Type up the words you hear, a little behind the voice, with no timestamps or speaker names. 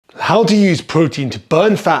How to use protein to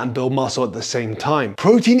burn fat and build muscle at the same time.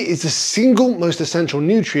 Protein is the single most essential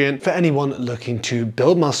nutrient for anyone looking to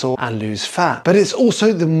build muscle and lose fat, but it's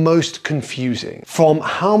also the most confusing. From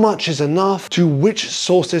how much is enough to which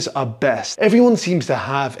sources are best, everyone seems to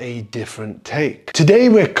have a different take. Today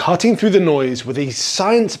we're cutting through the noise with a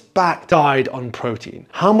science-backed guide on protein.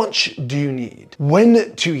 How much do you need?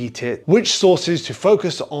 When to eat it? Which sources to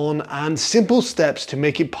focus on? And simple steps to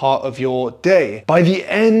make it part of your day. By the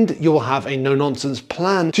end, you'll have a no-nonsense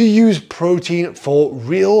plan to use protein for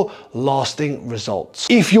real, lasting results.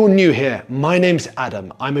 If you're new here, my name's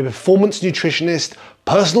Adam. I'm a performance nutritionist,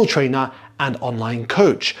 personal trainer, and online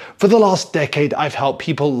coach. For the last decade, I've helped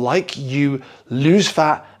people like you lose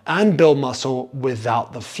fat and build muscle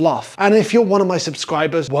without the fluff. And if you're one of my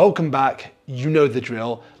subscribers, welcome back. You know the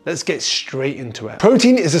drill. Let's get straight into it.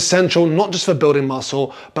 Protein is essential not just for building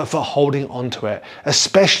muscle, but for holding onto it,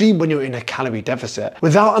 especially when you're in a calorie deficit.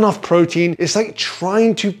 Without enough protein, it's like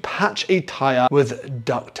trying to patch a tire with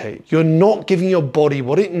duct tape. You're not giving your body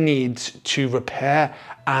what it needs to repair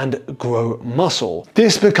and grow muscle.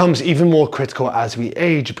 This becomes even more critical as we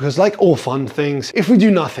age because, like all fun things, if we do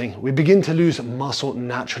nothing, we begin to lose muscle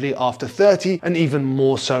naturally after 30 and even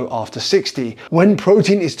more so after 60. When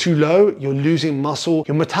protein is too low, you're losing muscle,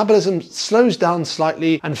 your metabolism slows down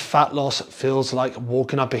slightly, and fat loss feels like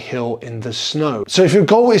walking up a hill in the snow. So if your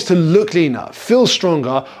goal is to look leaner, feel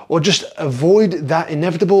stronger, or just avoid that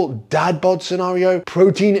inevitable dad bod scenario,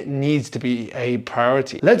 protein needs to be a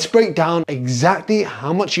priority. Let's break down exactly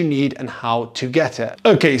how much you need and how to get it.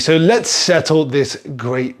 Okay, so let's settle this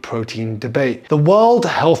great protein debate. The World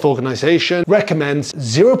Health Organization recommends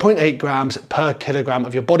 0.8 grams per kilogram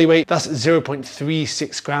of your body weight. That's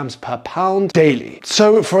 0.36 grams per pound daily.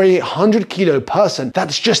 So for a 100 kilo person,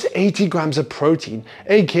 that's just 80 grams of protein,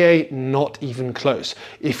 aka not even close,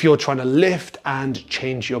 if you're trying to lift and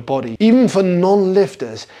change your body. Even for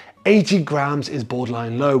non-lifters, 80 grams is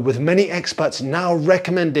borderline low, with many experts now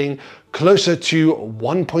recommending closer to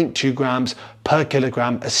 1.2 grams per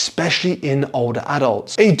kilogram, especially in older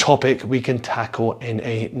adults, a topic we can tackle in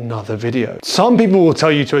another video. Some people will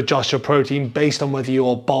tell you to adjust your protein based on whether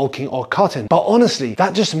you're bulking or cutting, but honestly,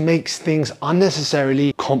 that just makes things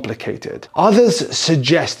unnecessarily complicated. Others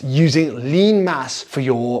suggest using lean mass for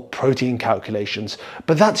your protein calculations,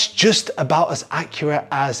 but that's just about as accurate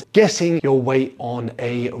as guessing your weight on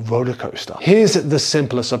a roller coaster. Here's the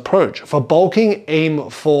simplest approach. For bulking, aim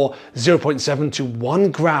for 0.7 to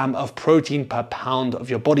 1 gram of protein per pound of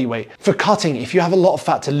your body weight. For cutting, if you have a lot of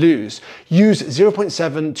fat to lose, use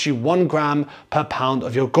 0.7 to 1 gram per pound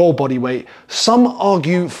of your goal body weight. Some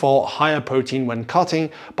argue for higher protein when cutting,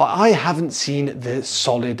 but I haven't seen the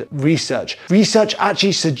solid research. Research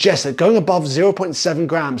actually suggests that going above 0.7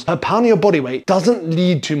 grams per pound of your body weight doesn't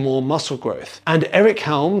lead to more muscle growth. And Eric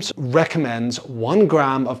Helms recommends 1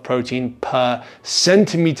 gram of protein per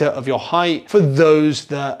centimeter of your height for those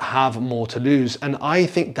that have more to lose. And I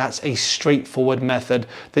think that's a straightforward method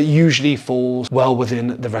that usually falls well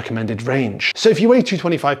within the recommended range. So if you weigh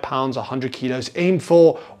 225 pounds, 100 kilos, aim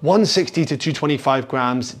for 160 to 225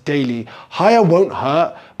 grams daily. Higher won't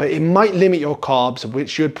hurt, but it might limit your carbs,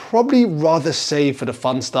 which you'd probably rather save for the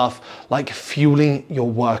fun stuff like fueling your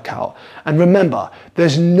workout. And remember,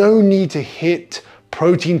 there's no need to hit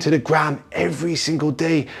protein to the gram every single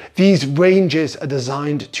day. These ranges are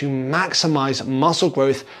designed to maximize muscle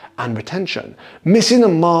growth and retention. Missing a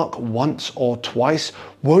mark once or twice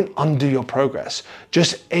won't undo your progress.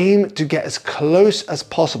 Just aim to get as close as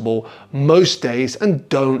possible most days and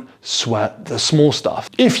don't sweat the small stuff.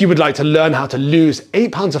 If you would like to learn how to lose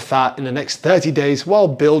 8 pounds of fat in the next 30 days while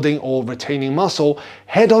building or retaining muscle,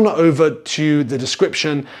 head on over to the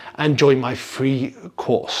description and join my free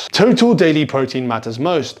course. Total daily protein matters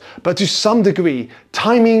most, but to some degree,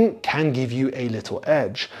 timing can give you a little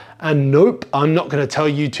edge. And nope, I'm not going to tell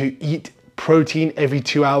you to eat protein every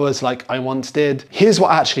 2 hours like I once did. Here's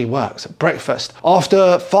what actually works. Breakfast.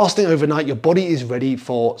 After fasting overnight, your body is ready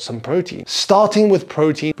for some protein. Starting with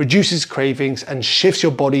protein reduces cravings and shifts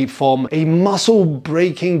your body from a muscle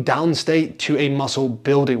breaking down state to a muscle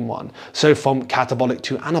building one. So from catabolic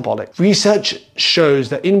to anabolic. Research shows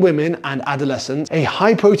that in women and adolescents, a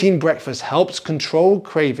high protein breakfast helps control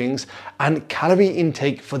cravings and calorie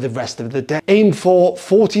intake for the rest of the day. Aim for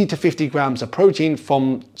 40 to 50 grams of protein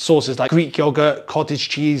from sources like Greek yogurt, cottage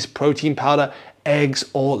cheese, protein powder, eggs,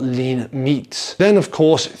 or lean meats. Then of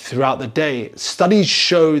course, throughout the day, studies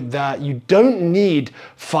show that you don't need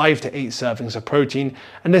 5 to 8 servings of protein,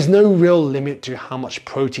 and there's no real limit to how much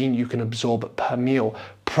protein you can absorb per meal.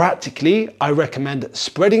 Practically, I recommend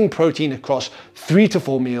spreading protein across 3 to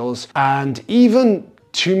 4 meals and even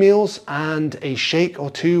 2 meals and a shake or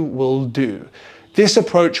 2 will do. This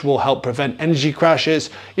approach will help prevent energy crashes,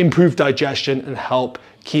 improve digestion, and help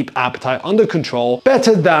keep appetite under control,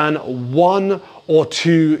 better than 1 or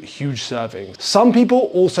 2 huge servings. Some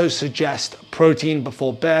people also suggest protein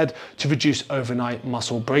before bed to reduce overnight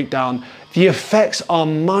muscle breakdown. The effects are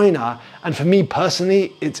minor, and for me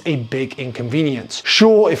personally, it's a big inconvenience.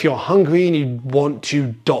 Sure, if you're hungry and you want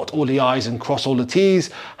to dot all the I's and cross all the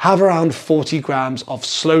T's, have around 40 grams of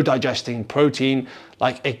slow digesting protein,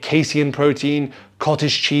 like a casein protein,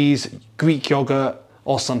 cottage cheese, Greek yogurt,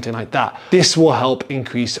 or something like that. This will help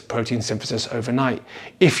increase protein synthesis overnight.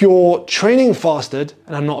 If you're training fasted,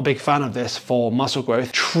 and I'm not a big fan of this for muscle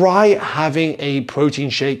growth, try having a protein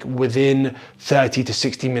shake within 30 to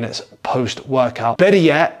 60 minutes post-workout. Better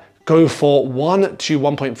yet, go for 1 to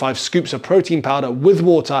 1.5 scoops of protein powder with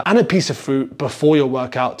water and a piece of fruit before your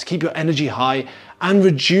workout to keep your energy high and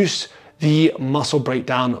reduce the muscle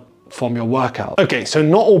breakdown from your workout. Okay, so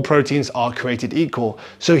not all proteins are created equal.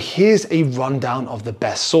 So here's a rundown of the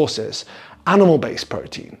best sources. Animal-based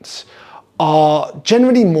proteins are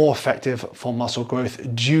generally more effective for muscle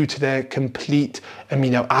growth due to their complete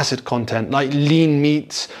amino acid content, like lean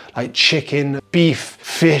meats, like chicken, beef,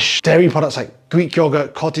 fish, dairy products like Greek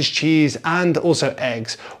yogurt, cottage cheese, and also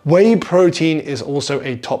eggs. Whey protein is also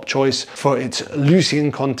a top choice for its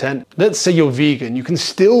leucine content. Let's say you're vegan, you can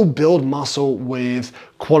still build muscle with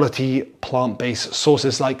quality plant-based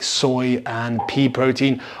sources like soy and pea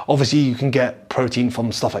protein. Obviously, you can get protein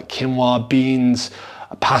from stuff like quinoa, beans,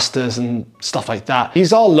 pastas and stuff like that.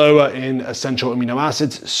 These are lower in essential amino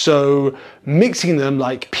acids, so mixing them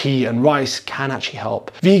like pea and rice can actually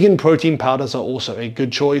help. Vegan protein powders are also a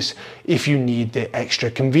good choice if you need the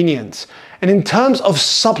extra convenience. And in terms of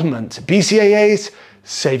supplement, BCAAs,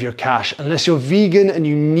 save your cash unless you're vegan and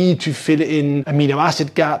you need to fill in amino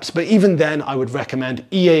acid gaps. But even then, I would recommend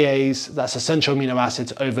EAAs, that's essential amino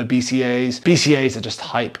acids, over BCAAs. BCAAs are just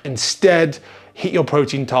hype. Instead, hit your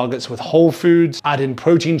protein targets with whole foods, add in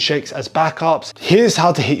protein shakes as backups. Here's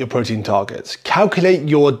how to hit your protein targets. Calculate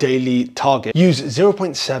your daily target. Use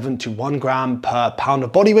 0.7 to 1 gram per pound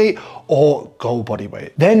of body weight or goal body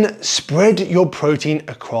weight. Then spread your protein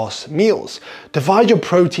across meals. Divide your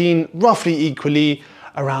protein roughly equally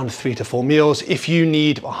around 3 to 4 meals. If you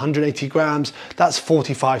need 180 grams, that's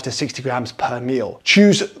 45 to 60 grams per meal.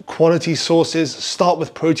 Choose quality sources. Start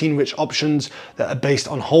with protein-rich options that are based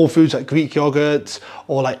on whole foods like Greek yogurts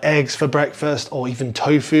or like eggs for breakfast or even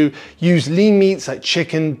tofu. Use lean meats like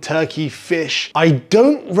chicken, turkey, fish. I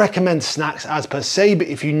don't recommend snacks as per se, but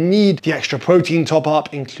if you need the extra protein top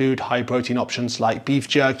up, include high protein options like beef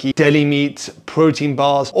jerky, deli meats, protein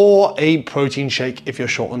bars, or a protein shake if you're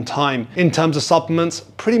short on time. In terms of supplements,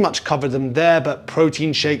 pretty much covered them there, but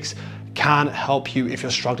protein shakes can help you if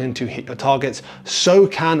you're struggling to hit your targets. So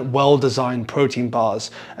can well-designed protein bars,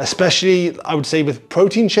 especially I would say with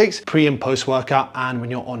protein shakes pre and post workout and when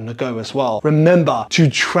you're on the go as well. Remember to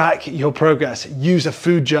track your progress. Use a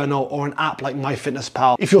food journal or an app like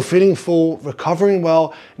MyFitnessPal. If you're feeling full, recovering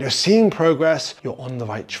well, and you're seeing progress, you're on the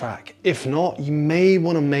right track. If not, you may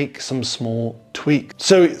want to make some small tweak.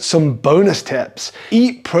 So some bonus tips.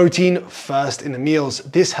 Eat protein first in the meals.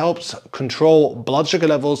 This helps control blood sugar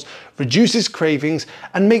levels, reduces cravings,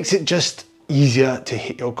 and makes it just easier to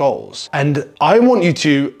hit your goals. And I want you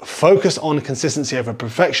to focus on consistency over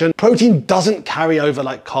perfection. Protein doesn't carry over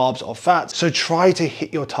like carbs or fats, so try to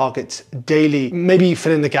hit your targets daily. Maybe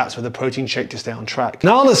fill in the gaps with a protein shake to stay on track.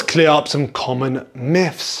 Now let's clear up some common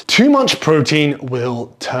myths. Too much protein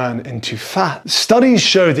will turn into fat. Studies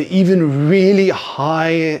show that even really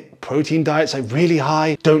high protein diets, like really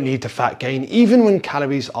high, don't lead to fat gain, even when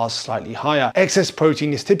calories are slightly higher. Excess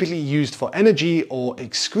protein is typically used for energy or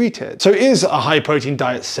excreted. So is a high protein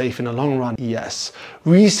diet safe in the long run? Yes.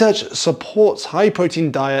 Research supports high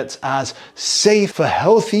protein diets as safe for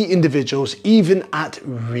healthy individuals, even at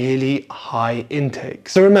really high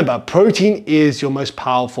intakes. So remember, protein is your most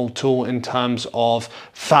powerful tool in terms of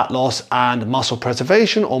fat loss and muscle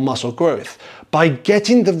preservation or muscle growth. By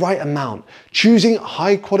getting the right amount, choosing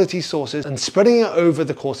high quality sources and spreading it over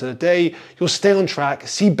the course of the day, you'll stay on track,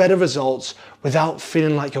 see better results without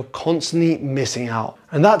feeling like you're constantly missing out.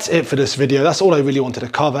 And that's it for this video. That's all I really wanted to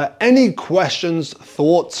cover. Any questions,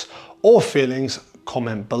 thoughts, or feelings,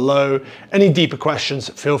 comment below. Any deeper questions,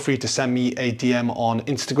 feel free to send me a DM on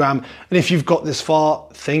Instagram. And if you've got this far,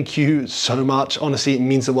 thank you so much. Honestly, it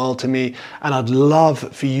means the world to me. And I'd love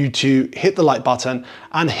for you to hit the like button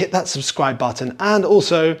and hit that subscribe button. And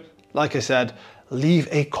also, like I said, leave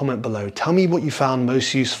a comment below. Tell me what you found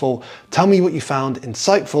most useful. Tell me what you found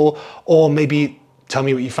insightful, or maybe tell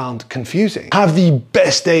me what you found confusing. Have the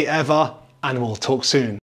best day ever, and we'll talk soon.